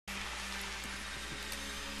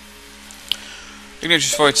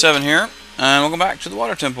Ignatius 487 here, and welcome back to the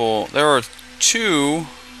Water Temple. There are two...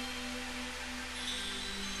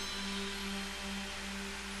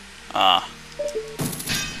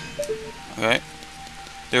 Okay.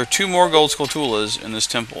 There are two more gold Skulltulas in this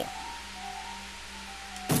temple.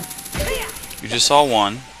 You just saw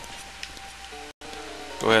one.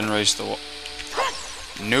 Go ahead and raise the wall.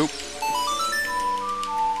 Nope.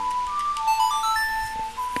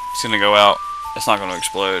 It's gonna go out. It's not gonna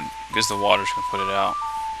explode because the water's gonna put it out.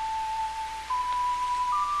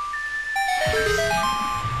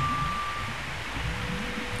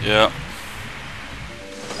 Yeah.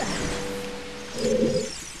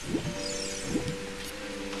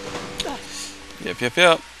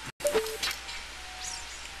 Yep.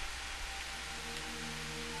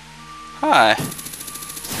 Hi.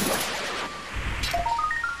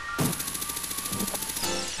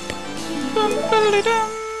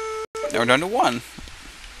 Now we're down to one.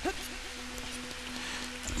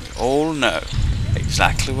 We all know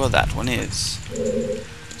exactly where that one is.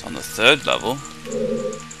 It's on the third level,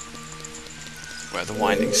 where the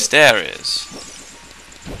winding stair is.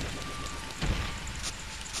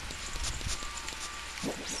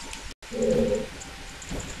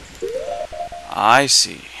 I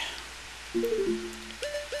see.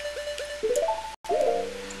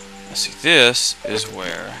 I see. This is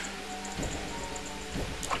where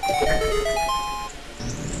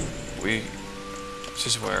this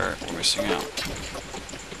is where we're missing out.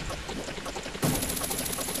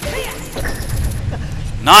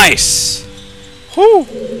 Nice! Whew!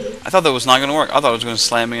 I thought that was not gonna work. I thought it was gonna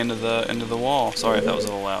slam me into the wall. Sorry if that was a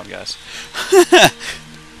little loud, guys.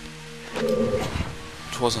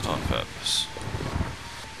 It wasn't on purpose.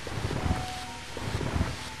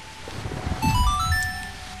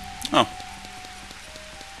 Oh.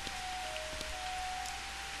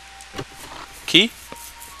 Key?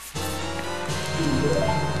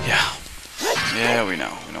 Yeah. Yeah, we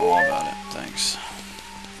know. We know all about it. Thanks.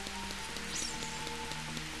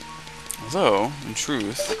 Although, in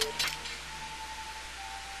truth...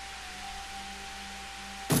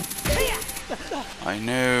 I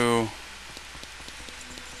know...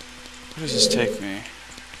 Where does this take me?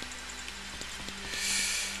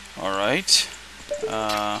 Alright.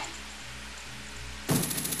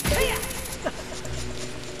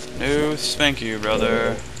 No, thank you,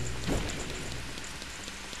 brother.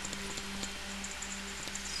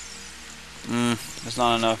 That's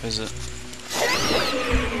not enough, is it?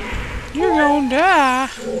 You're gonna die.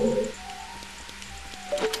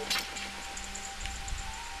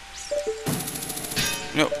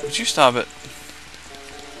 No, would you stop it?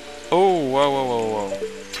 Oh, whoa.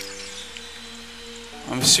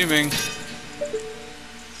 I'm assuming...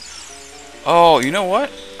 Oh, you know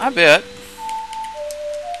what? I bet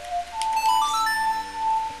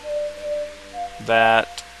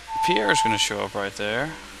that Pierre's gonna show up right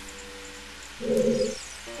there.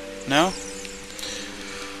 No?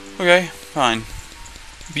 Okay, fine.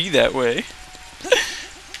 Be that way.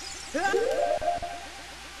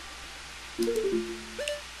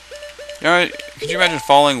 Alright, could you imagine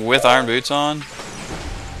falling with iron boots on?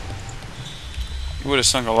 You would have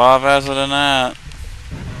sunk a lot faster than that.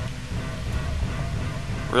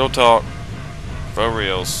 Real talk. For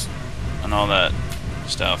reals. And all that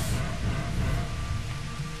stuff.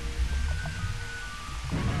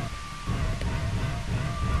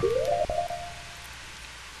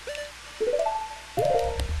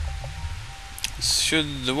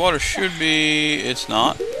 The water should be... It's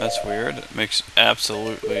not. That's weird. It makes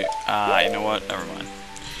absolutely... you know what? Never mind.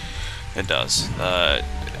 It does.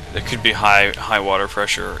 There could be high water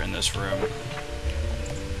pressure in this room.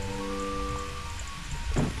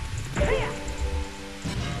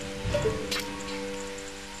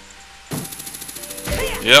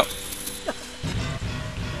 Yep.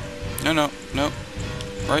 No.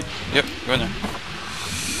 Right? Yep. Go in there.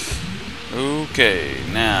 Okay,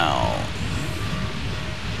 now...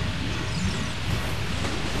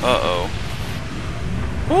 Uh-oh.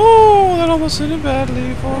 Oh, that almost ended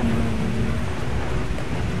badly for me.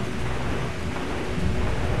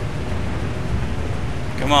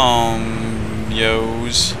 Come on,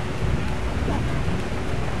 yos.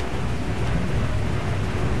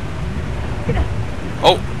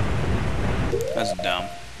 Oh! That's dumb.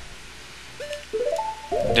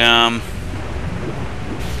 Dumb.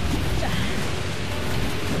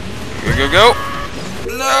 Go!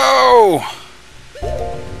 No!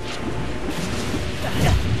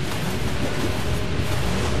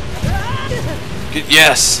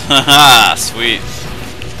 Yes! Haha! Sweet.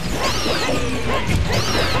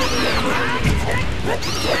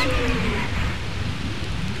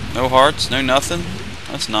 No hearts, no nothing.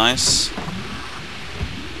 That's nice.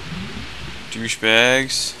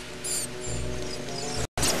 Douchebags.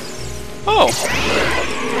 Oh!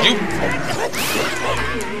 You...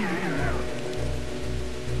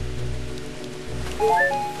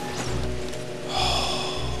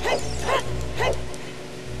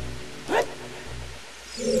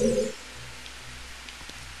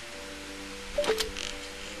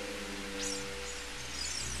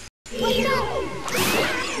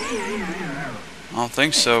 I don't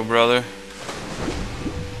think so, brother.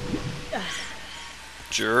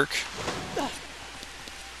 Jerk.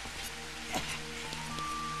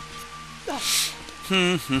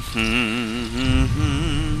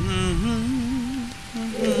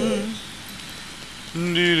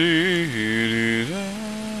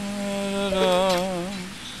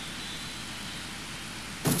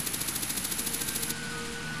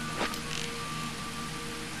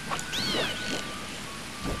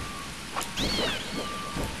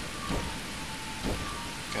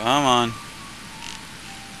 Come on.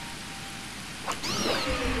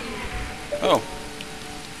 Oh.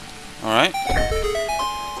 Alright.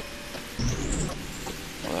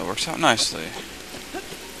 Well, that works out nicely.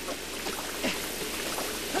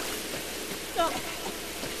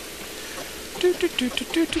 Do do do do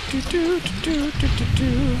do do do do do do do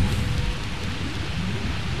do.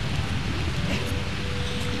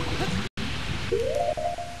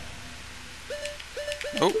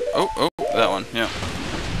 Oh, that one, yeah.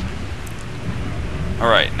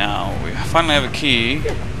 Alright, now we finally have a key.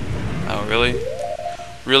 Oh, really?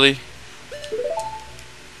 Really?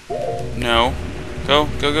 No. Go,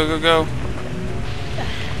 go, go, go, go.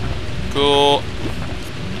 Cool.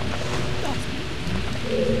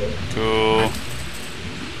 Cool.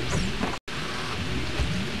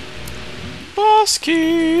 Boss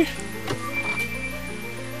key!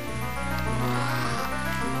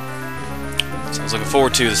 I was looking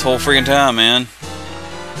forward to this whole freaking time, man.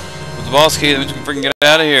 With the boss key, that means we can freaking get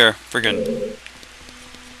out of here. Freaking.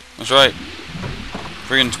 That's right.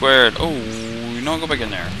 Freaking squared. Oh, you know, go back in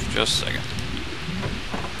there. Just a second.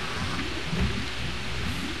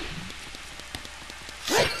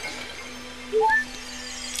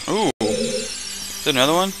 Ooh. Is there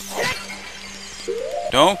another one?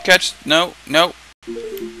 Don't catch. No, no.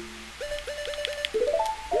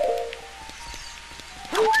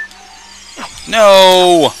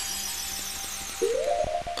 No!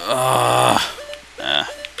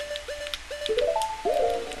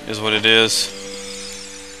 Is what it is.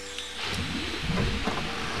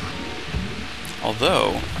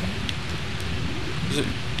 Although, do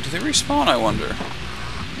they respawn, I wonder?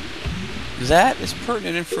 That is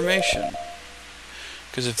pertinent information.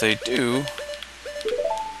 Because if they do,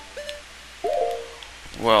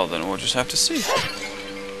 well, then we'll just have to see.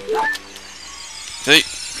 They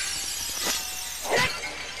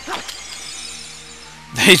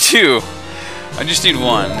do. I just need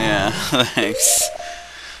one. Yeah, thanks.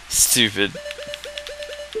 Stupid.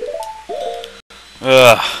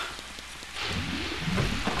 Ugh.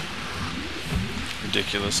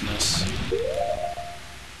 Ridiculousness.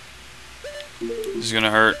 This is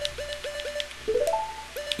gonna hurt.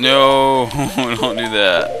 No, don't do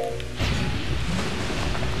that.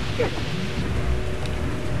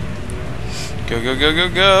 Go, go, go, go,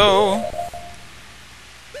 go.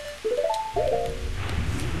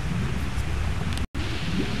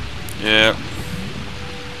 Yep.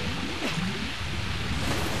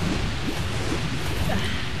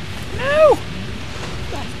 No!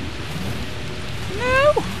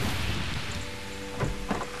 No!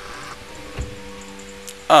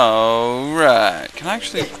 Alright. Can I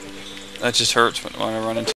actually... That just hurts when I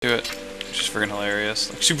run into it. It's just freaking hilarious.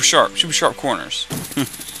 Like super sharp corners.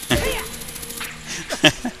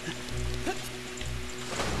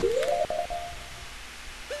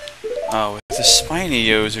 Oh, the spiny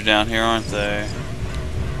yos are down here, aren't they?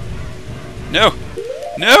 No!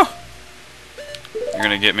 No! You're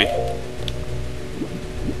gonna get me.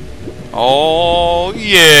 Oh,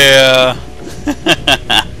 yeah!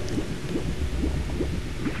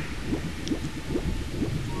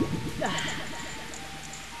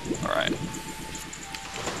 Alright.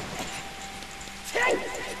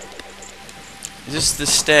 Is this the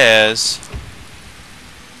stairs?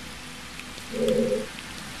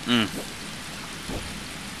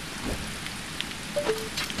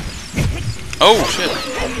 Oh, shit.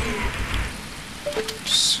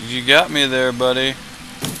 You got me there, buddy.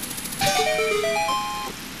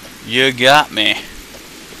 You got me.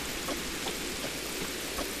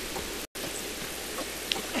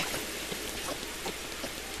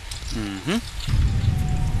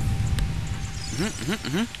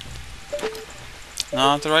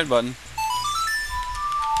 Not the right button.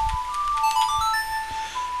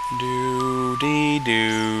 Do dee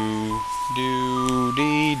do. Do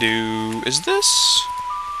dee do. Is this?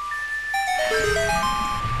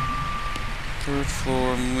 Third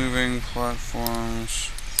floor, moving platforms.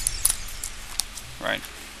 Right.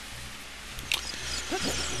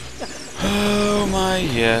 Oh my,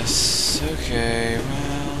 yes. Okay,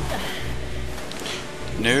 well.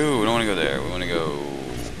 No, we don't want to go there. We want to go.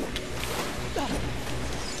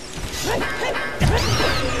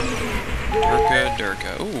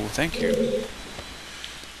 Durka. Ooh, thank you.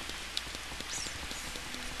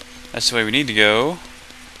 That's the way we need to go.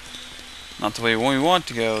 Not the way we want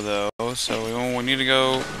to go, though. So we need to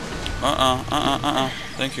go.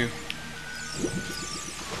 Thank you.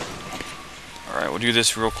 Alright, we'll do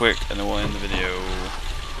this real quick, and then we'll end the video.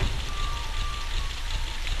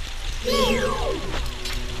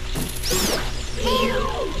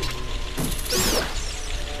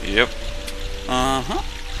 Yep.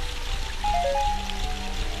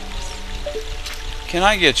 Can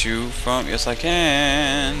I get you from... Yes, I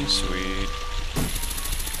can. Sweet.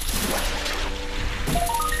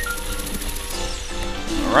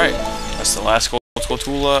 Alright. That's the last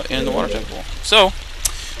Skulltula in the water temple. So,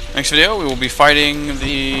 next video, we will be fighting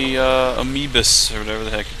the Amoebus, or whatever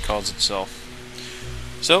the heck it calls itself.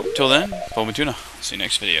 So, till then, Tuna. See you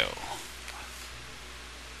next video.